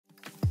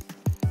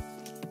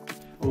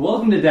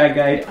Welcome to Dad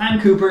Guide. I'm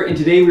Cooper, and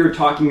today we are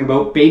talking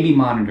about baby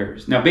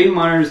monitors. Now, baby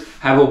monitors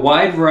have a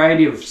wide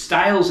variety of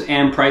styles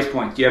and price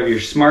points. You have your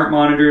smart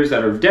monitors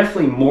that are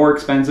definitely more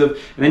expensive,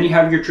 and then you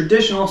have your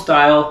traditional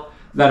style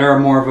that are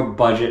more of a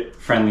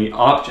budget-friendly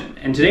option.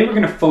 And today we're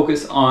going to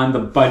focus on the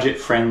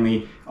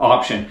budget-friendly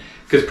option,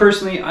 because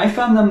personally, I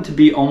found them to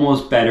be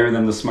almost better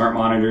than the smart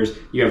monitors.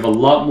 You have a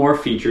lot more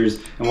features,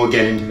 and we'll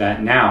get into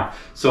that now.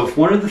 So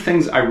one of the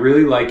things I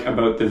really like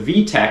about the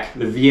VTech,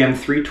 the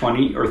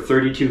VM320 or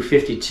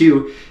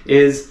 3252,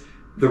 is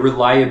the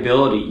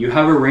reliability. You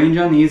have a range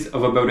on these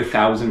of about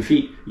 1,000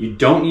 feet. You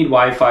don't need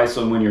Wi-Fi,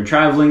 so when you're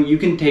traveling, you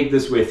can take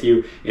this with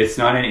you. It's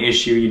not an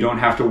issue. You don't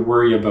have to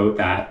worry about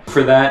that.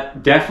 For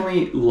that,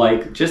 definitely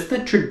like just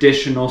the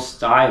traditional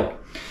style.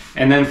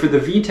 And then for the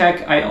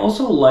VTech, I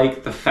also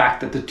like the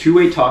fact that the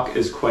two-way talk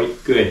is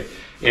quite good.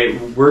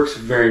 It works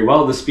very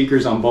well. The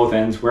speakers on both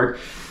ends work.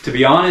 To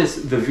be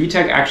honest, the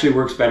VTech actually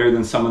works better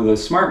than some of the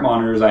smart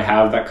monitors I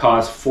have that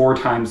cost 4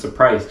 times the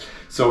price.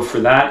 So for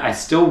that, I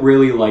still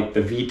really like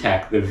the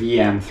VTech, the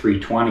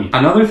VM320.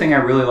 Another thing I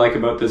really like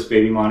about this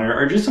baby monitor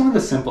are just some of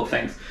the simple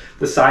things.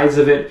 The size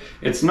of it,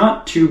 it's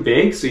not too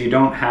big, so you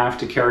don't have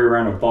to carry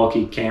around a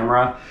bulky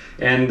camera.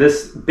 And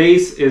this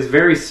base is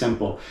very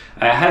simple.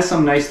 It has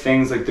some nice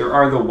things, like there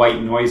are the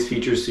white noise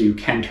features, so you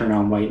can turn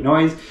on white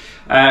noise.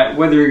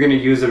 Whether you're gonna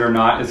use it or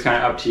not is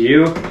kind of up to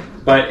you,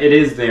 but it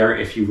is there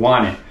if you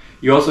want it.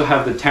 You also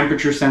have the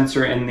temperature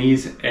sensor in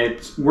these.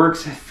 It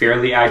works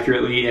fairly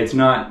accurately. It's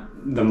not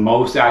the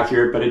most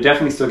accurate, but it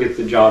definitely still gets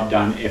the job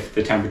done. If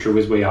the temperature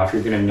was way off,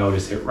 you're gonna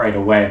notice it right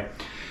away.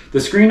 The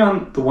screen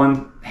on the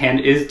one hand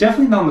is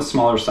definitely on the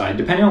smaller side.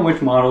 Depending on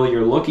which model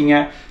you're looking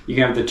at, you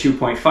can have the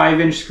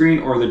 2.5-inch screen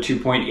or the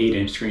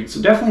 2.8-inch screen.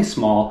 So definitely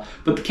small,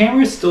 but the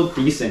camera is still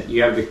decent.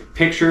 You have the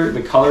picture,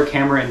 the color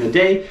camera in the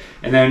day,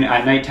 and then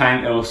at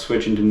nighttime, it'll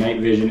switch into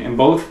night vision, and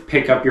both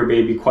pick up your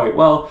baby quite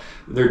well.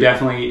 They're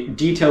definitely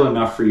detailed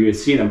enough for you to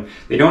see them.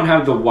 They don't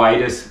have the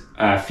widest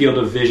field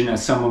of vision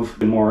as some of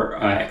the more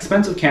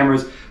expensive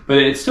cameras, but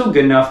it's still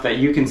good enough that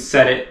you can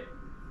set it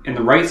in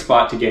the right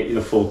spot to get you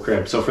the full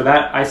crib. So for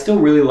that, I still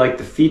really like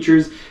the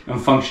features and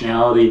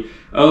functionality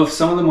of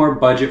some of the more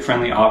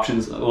budget-friendly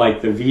options like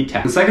the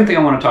VTech. The second thing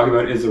I want to talk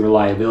about is the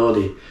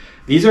reliability.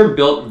 These are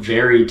built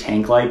very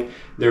tank-like.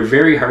 They're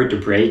very hard to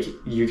break.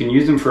 You can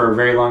use them for a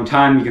very long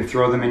time. You can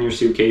throw them in your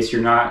suitcase.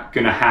 You're not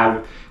going to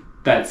have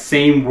that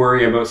same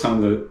worry about some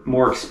of the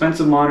more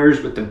expensive monitors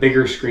with the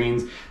bigger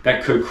screens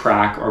that could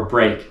crack or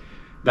break.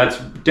 That's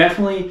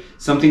definitely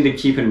something to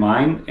keep in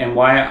mind, and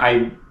why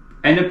I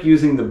end up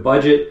using the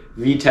budget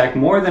VTech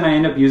more than I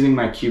end up using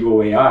my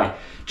Cubo AI,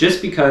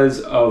 just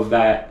because of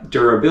that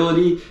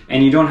durability,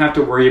 and you don't have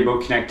to worry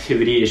about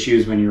connectivity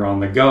issues when you're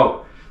on the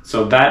go.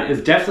 So that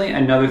is definitely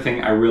another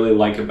thing I really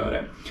like about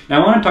it.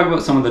 Now I want to talk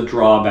about some of the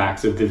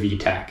drawbacks of the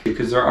VTech,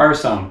 because there are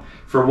some.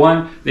 For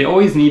one, they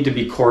always need to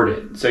be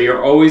corded. So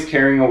you're always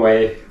carrying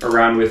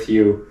around with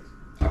you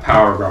a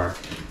power bar.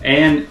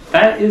 And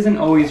that isn't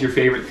always your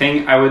favorite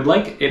thing. I would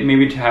like it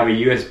maybe to have a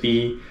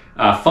USB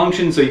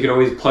function, so you could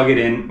always plug it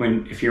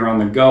in if you're on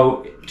the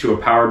go to a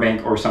power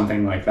bank or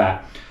something like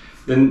that.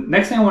 The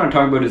next thing I want to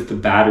talk about is the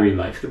battery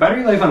life. The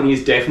battery life on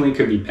these definitely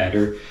could be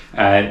better.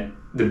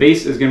 The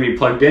base is going to be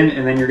plugged in,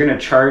 and then you're going to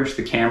charge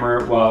the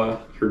camera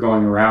while you're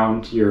going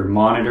around your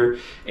monitor,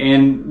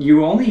 and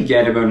you only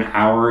get about an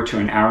hour to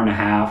an hour and a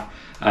half,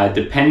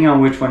 depending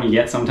on which one you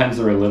get. Sometimes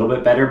they're a little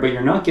bit better, but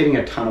you're not getting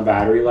a ton of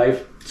battery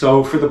life.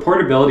 So for the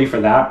portability for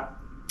that,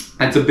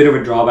 that's a bit of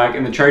a drawback,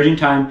 and the charging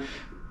time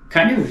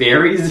kind of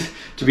varies,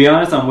 to be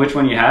honest, on which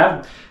one you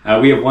have.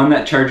 We have one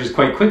that charges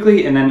quite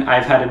quickly, and then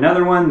I've had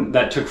another one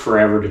that took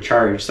forever to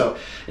charge. So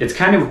it's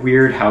kind of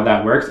weird how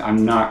that works.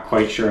 I'm not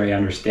quite sure I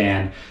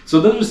understand.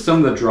 So those are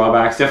some of the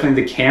drawbacks.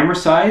 Definitely the camera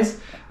size.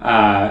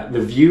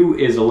 The view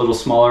is a little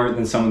smaller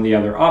than some of the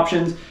other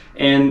options,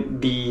 and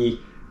the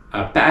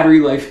battery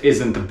life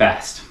isn't the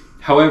best.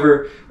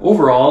 However,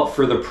 overall,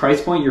 for the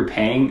price point you're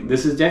paying,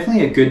 this is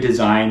definitely a good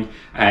design.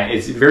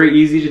 It's very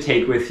easy to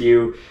take with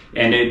you,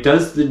 and it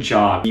does the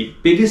job. The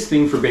biggest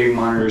thing for baby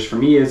monitors for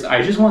me is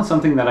I just want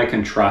something that I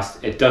can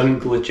trust. It doesn't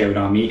glitch out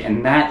on me,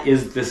 and that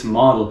is this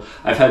model.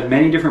 I've had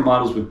many different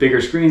models with bigger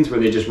screens where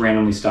they just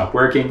randomly stop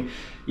working.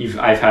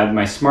 I've had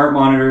my smart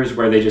monitors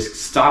where they just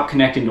stop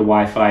connecting to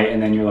Wi-Fi,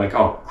 and then you're like,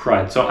 oh,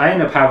 crud. So I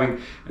end up having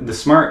the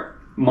smart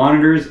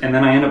monitors, and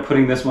then I end up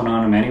putting this one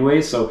on them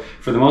anyway. So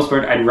for the most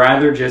part, I'd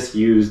rather just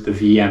use the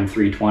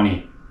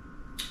VM320.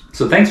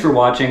 So thanks for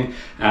watching.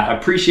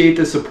 Appreciate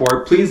the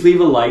support. Please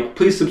leave a like,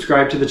 please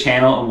subscribe to the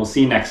channel, and we'll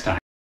see you next time.